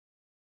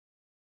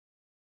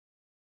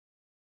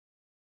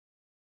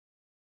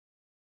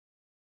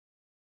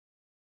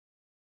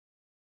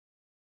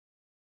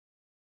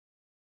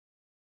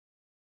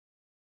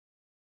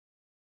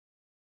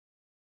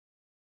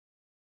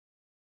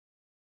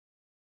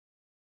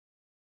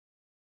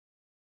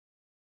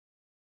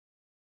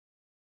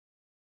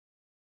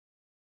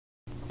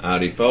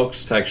Howdy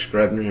folks, Tex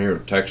Grebner here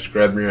with Tex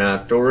Grebner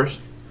Outdoors.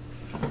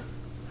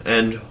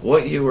 And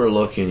what you are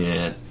looking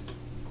at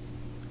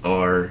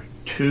are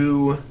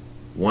two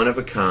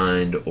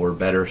one-of-a-kind, or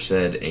better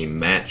said, a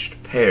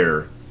matched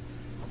pair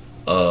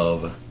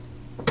of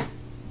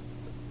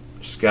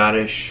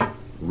Scottish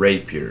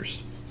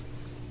Rapiers.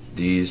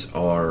 These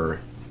are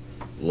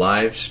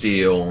live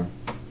steel.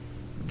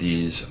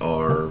 These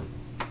are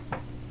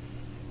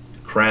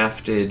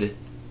crafted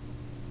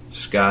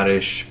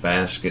Scottish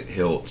basket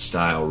hilt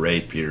style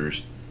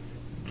rapiers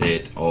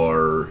that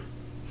are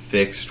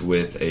fixed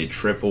with a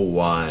triple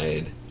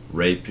wide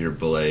rapier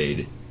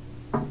blade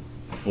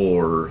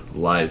for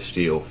live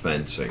steel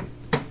fencing.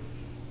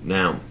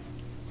 Now,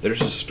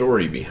 there's a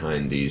story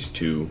behind these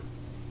two.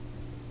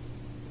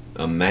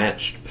 A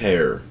matched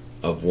pair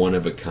of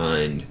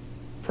one-of-a-kind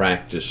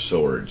practice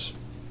swords.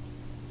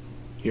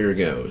 Here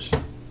goes.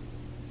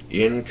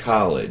 In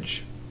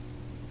college,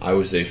 I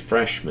was a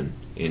freshman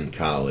in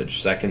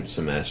college, second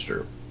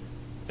semester,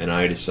 and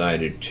I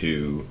decided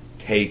to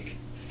take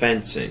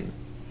fencing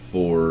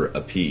for a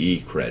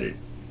PE credit.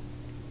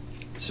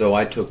 So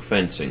I took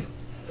fencing,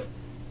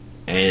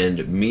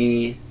 and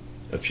me,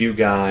 a few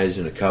guys,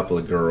 and a couple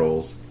of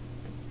girls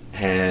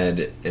had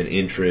an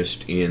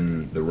interest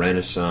in the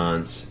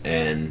Renaissance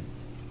and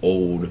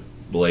old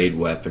blade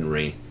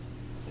weaponry,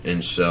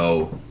 and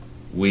so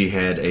we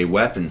had a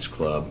weapons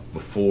club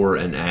before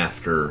and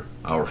after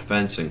our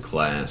fencing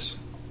class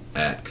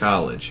at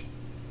college.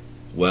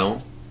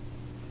 Well,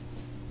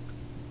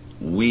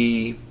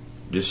 we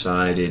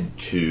decided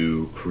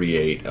to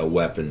create a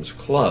weapons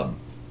club,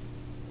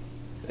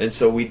 and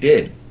so we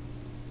did.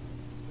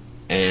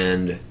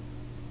 And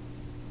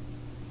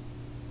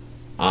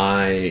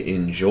I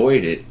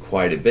enjoyed it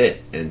quite a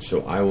bit, and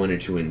so I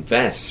wanted to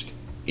invest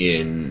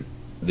in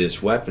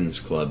this weapons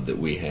club that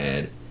we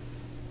had,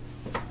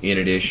 in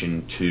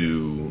addition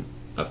to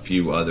a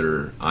few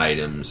other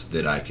items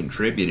that I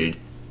contributed.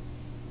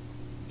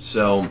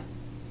 So,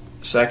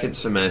 second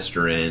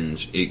semester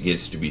ends, it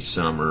gets to be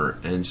summer,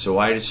 and so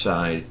I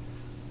decide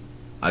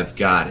I've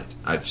got it.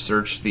 I've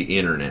searched the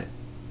internet,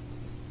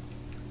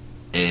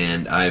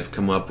 and I've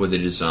come up with a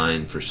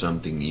design for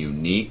something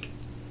unique,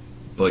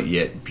 but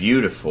yet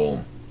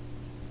beautiful.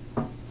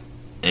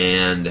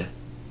 And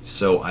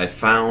so I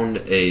found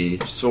a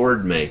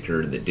sword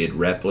maker that did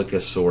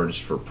replica swords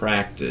for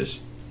practice,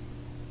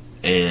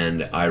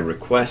 and I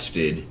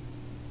requested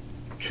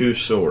two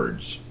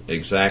swords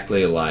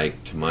exactly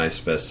alike to my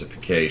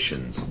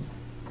specifications,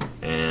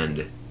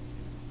 and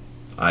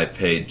I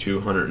paid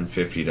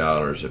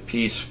 $250 a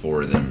piece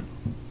for them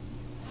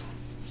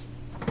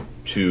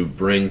to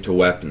bring to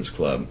Weapons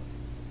Club.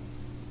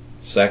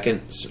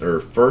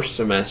 First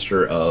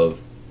semester of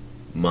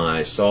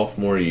my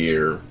sophomore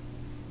year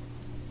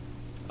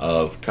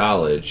of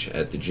college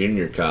at the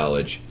junior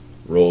college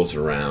rolls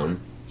around.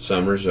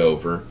 Summer's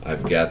over.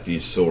 I've got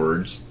these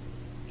swords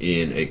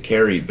in a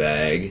carry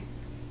bag,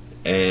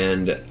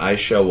 and I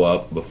show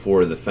up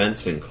before the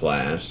fencing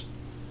class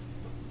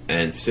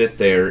and sit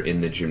there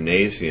in the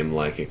gymnasium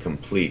like a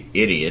complete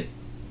idiot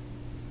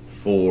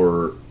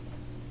for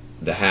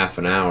the half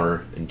an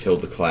hour until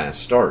the class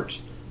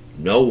starts.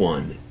 No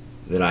one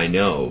that I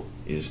know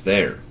is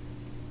there.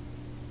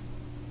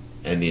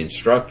 And the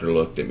instructor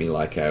looked at me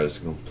like I was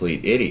a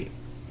complete idiot.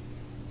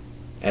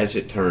 As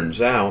it turns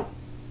out,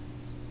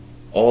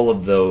 all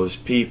of those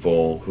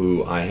people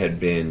who I had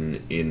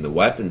been in the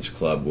weapons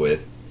club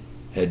with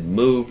had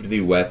moved the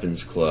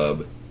weapons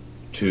club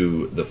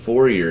to the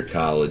four-year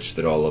college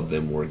that all of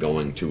them were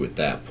going to at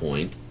that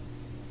point,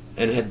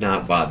 and had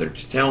not bothered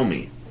to tell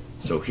me.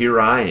 So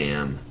here I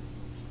am,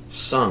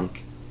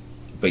 sunk,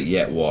 but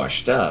yet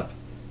washed up,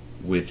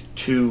 with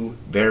two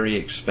very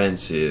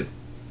expensive,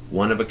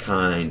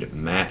 one-of-a-kind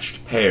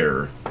matched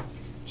pair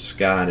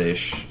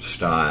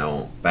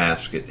Scottish-style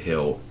basket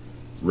hilt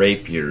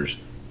rapiers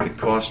that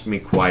cost me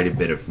quite a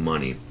bit of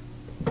money.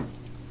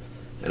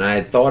 And I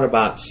had thought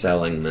about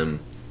selling them,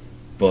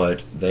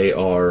 but they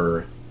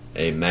are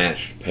a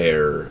matched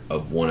pair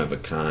of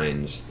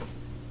one-of-a-kinds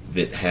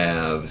that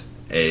have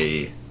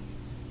a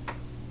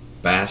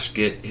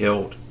basket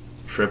hilt,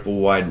 triple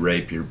wide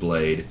rapier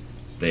blade.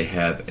 They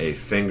have a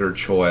finger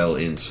choil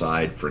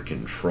inside for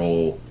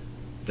control.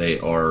 They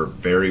are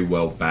very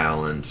well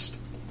balanced.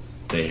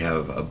 They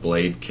have a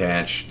blade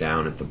catch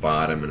down at the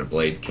bottom and a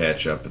blade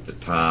catch up at the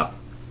top.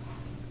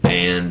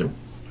 And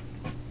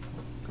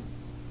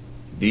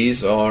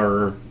these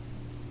are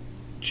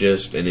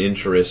just an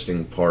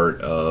interesting part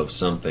of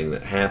something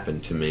that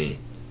happened to me,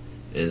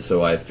 and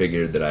so I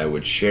figured that I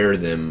would share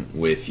them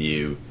with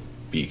you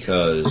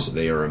because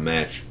they are a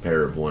matched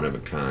pair of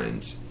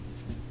one-of-a-kinds.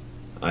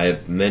 I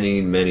have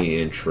many,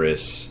 many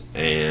interests,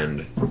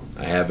 and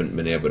I haven't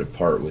been able to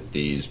part with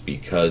these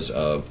because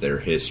of their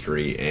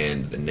history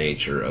and the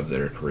nature of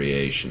their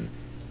creation.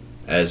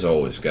 As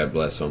always, God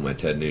bless all my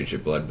Ted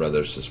Nugent blood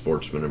brothers, the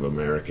sportsmen of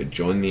America.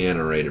 Join the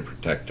NRA to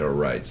protect our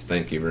rights.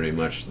 Thank you very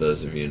much to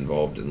those of you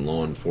involved in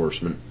law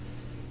enforcement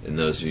and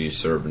those of you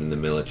serving in the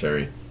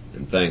military.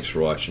 And thanks for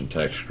watching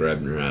Tex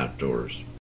Grebner Outdoors.